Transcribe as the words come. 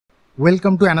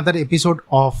Welcome to another episode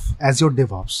of Azure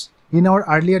DevOps. In our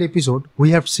earlier episode,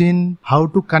 we have seen how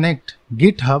to connect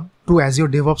GitHub to Azure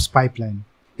DevOps pipeline.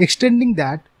 Extending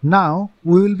that, now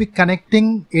we will be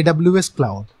connecting AWS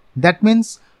Cloud. That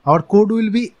means our code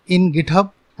will be in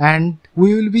GitHub and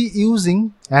we will be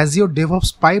using Azure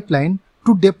DevOps pipeline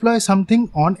to deploy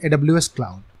something on AWS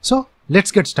Cloud. So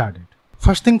let's get started.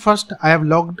 First thing first, I have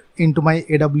logged into my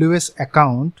AWS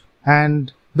account,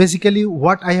 and basically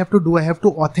what I have to do, I have to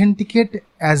authenticate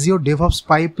Azure DevOps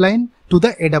pipeline to the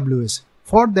AWS.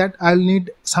 For that, I'll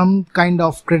need some kind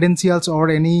of credentials or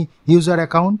any user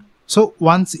account. So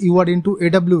once you are into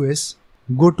AWS,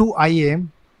 go to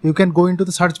IAM. You can go into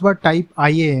the search bar, type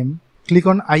IAM, click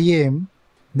on IAM.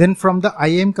 Then from the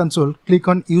IAM console, click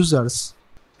on users.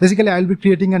 Basically, I'll be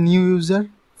creating a new user.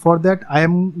 For that, I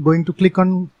am going to click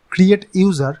on create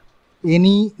user,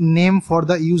 any name for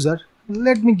the user.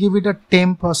 Let me give it a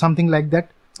temp or something like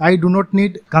that. I do not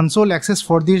need console access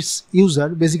for this user.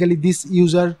 Basically, this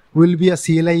user will be a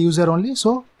CLI user only.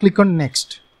 So click on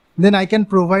next. Then I can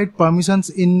provide permissions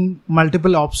in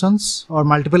multiple options or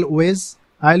multiple ways.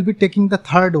 I'll be taking the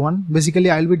third one. Basically,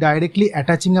 I'll be directly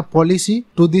attaching a policy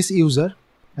to this user,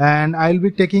 and I'll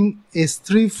be taking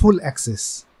S3 full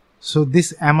access. So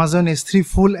this Amazon S3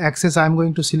 full access I'm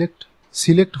going to select.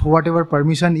 Select whatever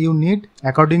permission you need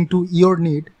according to your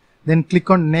need. Then click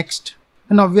on next.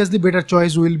 And obviously better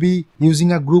choice will be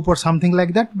using a group or something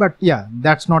like that. But yeah,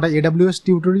 that's not a AWS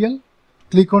tutorial.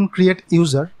 Click on create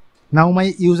user. Now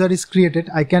my user is created.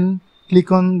 I can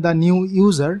click on the new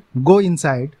user, go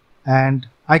inside, and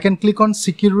I can click on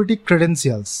security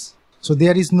credentials. So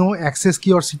there is no access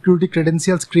key or security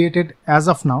credentials created as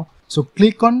of now. So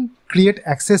click on create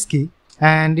access key,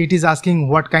 and it is asking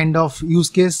what kind of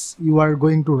use case you are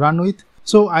going to run with.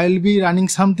 So I'll be running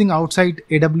something outside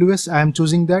AWS. I am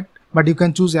choosing that, but you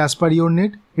can choose as per your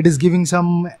need. It is giving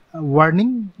some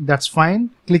warning. That's fine.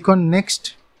 Click on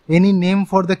next. Any name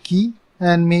for the key,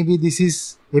 and maybe this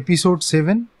is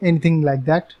Ep-7, anything like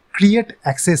that. Create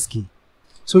access key.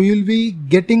 So you'll be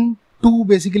getting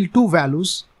basically two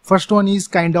values. First one is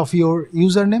kind of your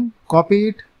username. Copy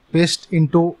it, paste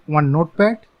into one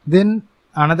notepad. Then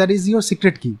another is your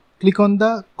secret key. Click on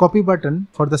the copy button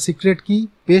for the secret key,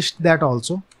 paste that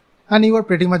also, and you are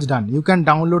pretty much done. You can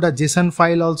download a JSON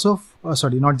file also,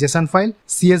 not JSON file,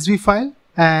 CSV file,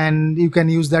 and you can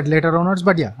use that later onwards.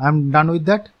 But yeah, I'm done with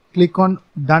that. Click on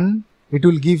done. It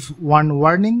will give one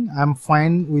warning. I'm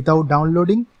fine without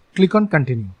downloading. Click on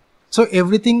continue. So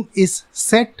everything is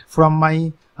set from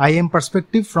my IAM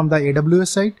perspective from the AWS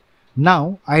side.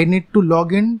 Now I need to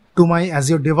log in to my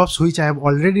Azure DevOps, which I have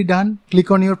already done. Click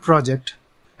on your project.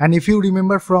 And if you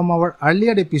remember from our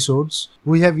earlier episodes,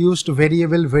 we have used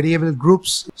variable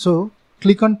groups. So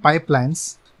click on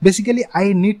pipelines. Basically,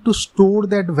 I need to store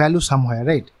that value somewhere,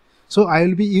 right? So I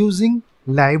will be using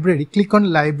library. Click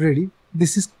on library.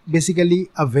 This is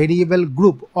basically a variable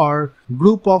group or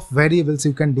group of variables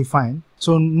you can define.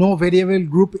 So no variable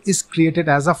group is created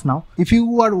as of now. If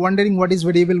you are wondering what is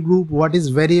variable group, what is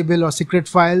variable or secret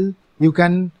file, you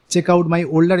can check out my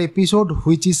older episode,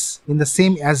 which is in the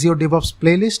same Azure DevOps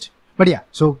playlist. But yeah,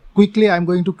 so quickly I'm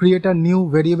going to create a new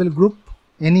variable group.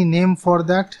 Any name for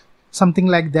that, something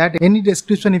like that. Any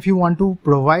description if you want to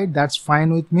provide, that's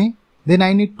fine with me. Then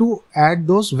I need to add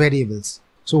those variables.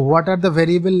 So what are the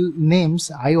variable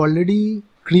names? I already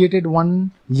created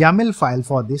one YAML file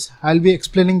for this. I'll be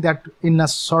explaining that in a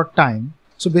short time.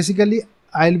 So basically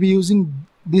I'll be using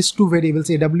these two variables,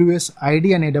 AWS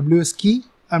ID and AWS key.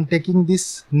 I'm taking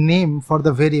this name for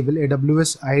the variable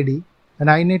AWS ID, and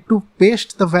I need to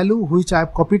paste the value which I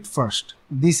have copied first.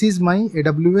 This is my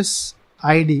AWS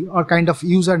ID or kind of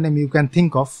username you can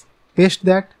think of. Paste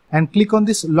that and click on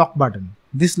this lock button.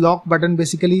 This lock button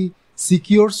basically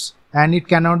secures, and it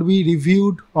cannot be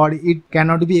reviewed or it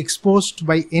cannot be exposed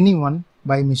by anyone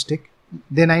by mistake.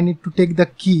 Then I need to take the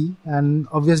key, and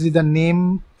obviously the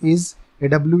name is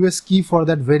AWS key for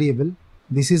that variable.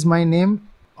 This is my name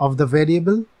of the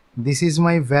variable. This is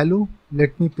my value.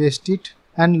 Let me paste it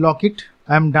and lock it.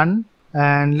 I'm done,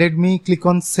 and let me click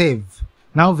on save.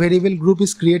 Now variable group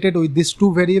is created with these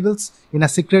two variables in a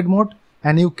secret mode,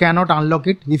 and you cannot unlock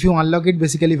it. If you unlock it,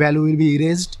 basically value will be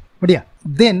erased. But yeah,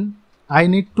 then I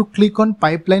need to click on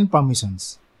pipeline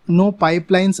permissions. No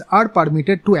pipelines are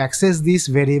permitted to access these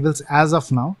variables as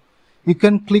of now. You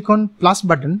can click on plus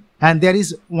button, and there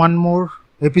is one more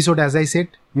episode, as I said.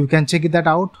 You can check that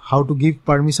out, how to give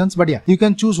permissions. But yeah, you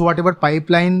can choose whatever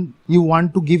pipeline you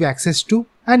want to give access to,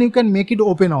 and you can make it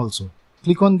open also.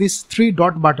 Click on this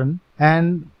 3-dot button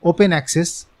and open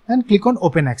access, and click on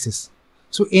open access.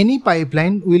 So any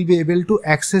pipeline will be able to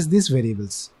access these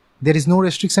variables. There is no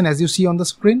restriction as you see on the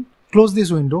screen. close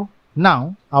this window.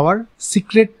 Now our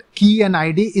secret key and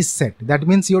ID is set. That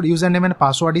means your username and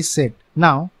password is set.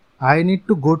 Now I need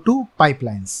to go to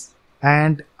pipelines,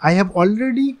 and I have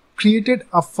already created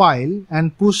a file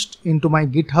and pushed into my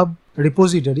GitHub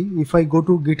repository. If I go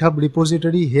to GitHub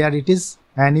repository, here it is,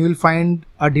 and you will find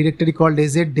a directory called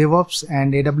Azure DevOps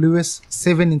and AWS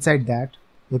 7 inside that,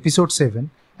 episode 7.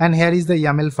 And here is the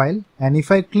YAML file. And if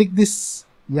I click this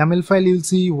YAML file, you will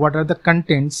see what are the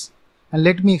contents. And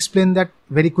let me explain that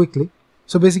very quickly.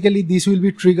 So basically this will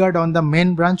be triggered on the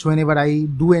main branch. Whenever I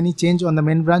do any change on the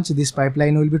main branch, this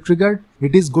pipeline will be triggered.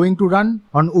 It is going to run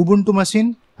on Ubuntu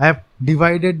machine. I have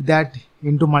divided that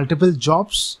into multiple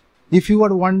jobs. If you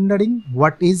are wondering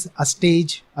what is a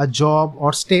stage, a job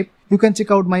or step, you can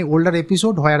check out my older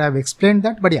episode where I have explained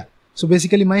that. But yeah, so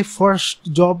basically my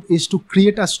first job is to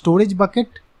create a storage bucket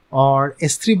or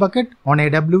S3 bucket on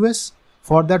AWS.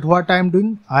 For that, what I am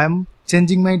doing, I am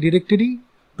changing my directory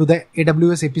to the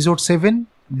AWS episode 7.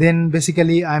 Then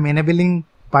basically I am enabling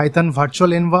Python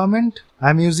virtual environment. I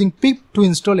am using pip to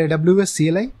install AWS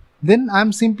CLI. Then I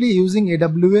am simply using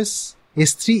AWS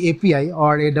S3 API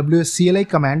or AWS CLI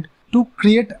command to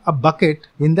create a bucket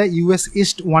in the US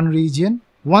East 1 region.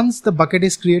 Once the bucket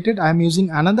is created, I am using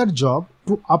another job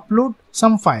to upload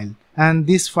some file. And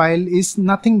this file is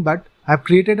nothing but I have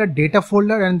created a data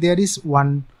folder, and there is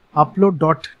one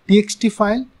upload.txt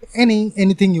file.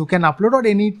 Anything you can upload, or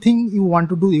anything you want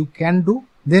to do, you can do.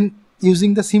 Then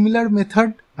using the similar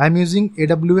method, I am using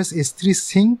AWS S3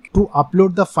 sync to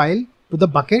upload the file to the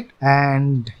bucket.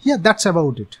 And yeah, that's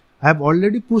about it. I have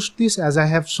already pushed this as I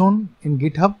have shown in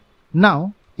GitHub.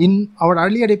 Now, in our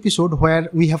earlier episode where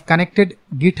we have connected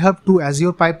GitHub to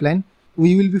Azure pipeline,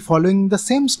 we will be following the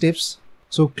same steps.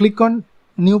 So click on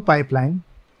new pipeline,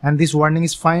 and this warning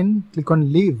is fine. Click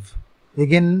on leave.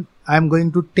 Again, I am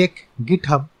going to take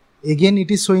GitHub. Again, it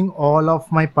is showing all of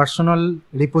my personal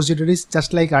repositories,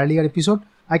 just like earlier episode.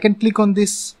 I can click on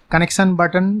this connection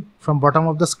button from bottom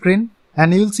of the screen,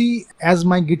 and you will see as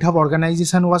my GitHub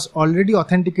organization was already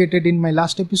authenticated in my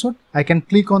last episode, I can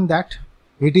click on that.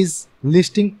 It is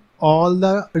listing all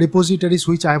the repositories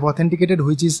which I have authenticated,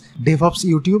 which is DevOps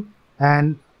YouTube.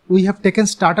 And we have taken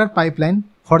starter pipeline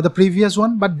for the previous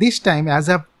one, but this time as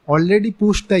I have already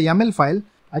pushed the YAML file,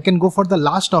 I can go for the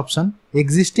last option,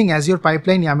 existing Azure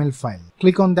pipeline YAML file.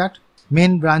 Click on that.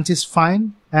 Main branch is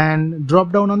fine, and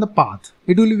drop down on the path.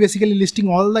 It will be basically listing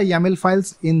all the YAML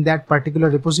files in that particular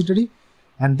repository.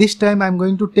 And this time I'm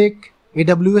going to take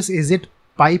AWS Azure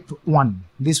pipe 1.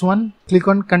 This one, click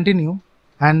on continue.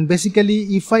 And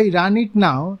basically if I run it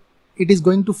now, it is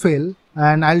going to fail,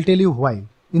 and I'll tell you why.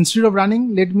 Instead of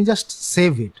running, let me just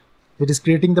save it. It is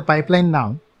creating the pipeline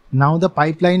now. Now the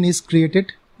pipeline is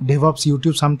created, DevOps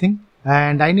YouTube something,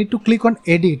 and I need to click on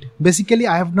edit. Basically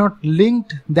I have not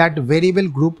linked that variable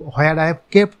group where I have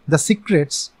kept the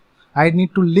secrets. I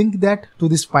need to link that to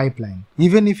this pipeline.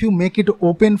 Even if you make it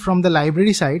open from the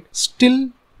library side, still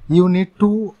you need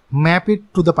to map it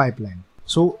to the pipeline.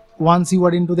 So once you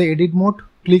are into the edit mode,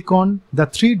 click on the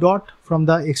 3 dot from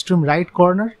the extreme right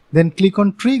corner, then click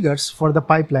on triggers for the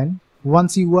pipeline.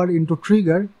 Once you are into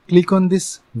trigger, click on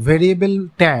this variable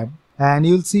tab, and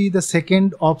you'll see the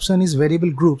second option is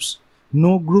variable groups.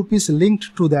 No group is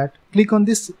linked to that. Click on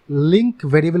this link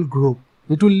variable group.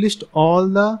 It will list all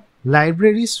the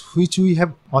libraries which we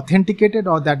have authenticated,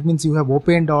 or that means you have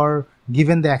opened or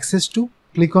given the access to.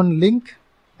 Click on link,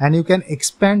 and you can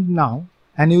expand now,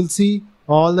 and you'll see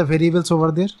all the variables over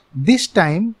there. This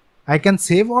time I can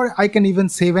save, or I can even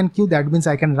save and queue. That means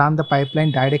I can run the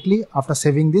pipeline directly after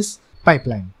saving this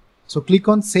pipeline. So click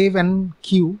on save and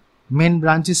queue. Main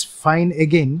branch is fine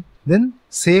again. Then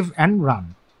save and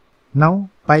run. Now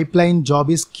pipeline job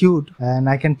is queued, and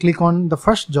I can click on the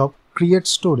first job, create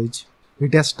storage.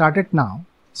 It has started now.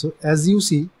 So as you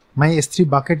see, my S3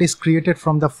 bucket is created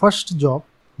from the first job.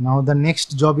 Now the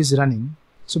next job is running.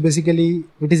 So basically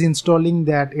it is installing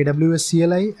that AWS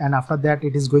CLI, and after that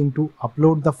it is going to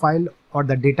upload the file or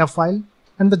the data file,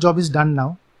 and the job is done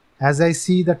now. As I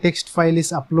see, the text file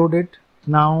is uploaded.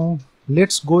 Now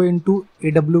let's go into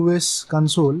AWS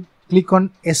console, click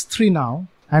on S3 now,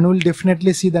 and we'll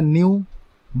definitely see the new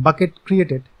bucket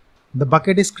created. The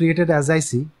bucket is created as I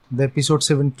see, the episode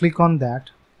 7, click on that,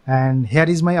 and here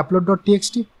is my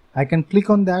upload.txt. I can click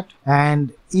on that,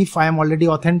 and if I am already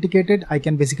authenticated, I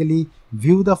can basically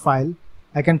view the file.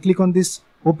 I can click on this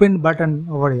open button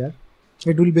over here.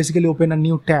 It will basically open a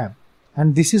new tab,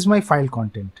 and this is my file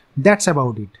content. That's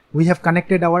about it. We have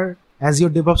connected our Azure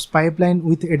DevOps pipeline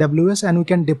with AWS, and we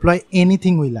can deploy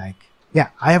anything we like.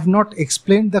 Yeah, I have not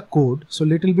explained the code. So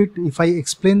little bit, if I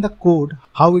explain the code,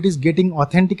 how it is getting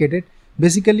authenticated,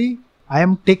 basically I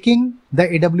am taking the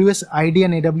AWS ID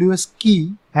and AWS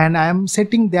key and I am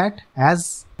setting that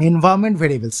as environment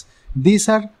variables. These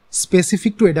are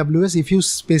specific to AWS. If you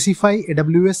specify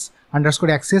AWS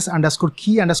underscore access underscore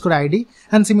key underscore ID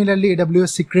and similarly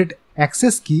AWS secret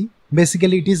access key,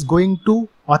 basically it is going to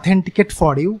authenticate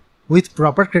for you with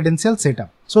proper credential setup.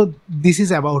 So this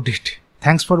is about it.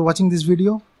 Thanks for watching this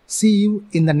video. See you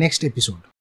in the next episode.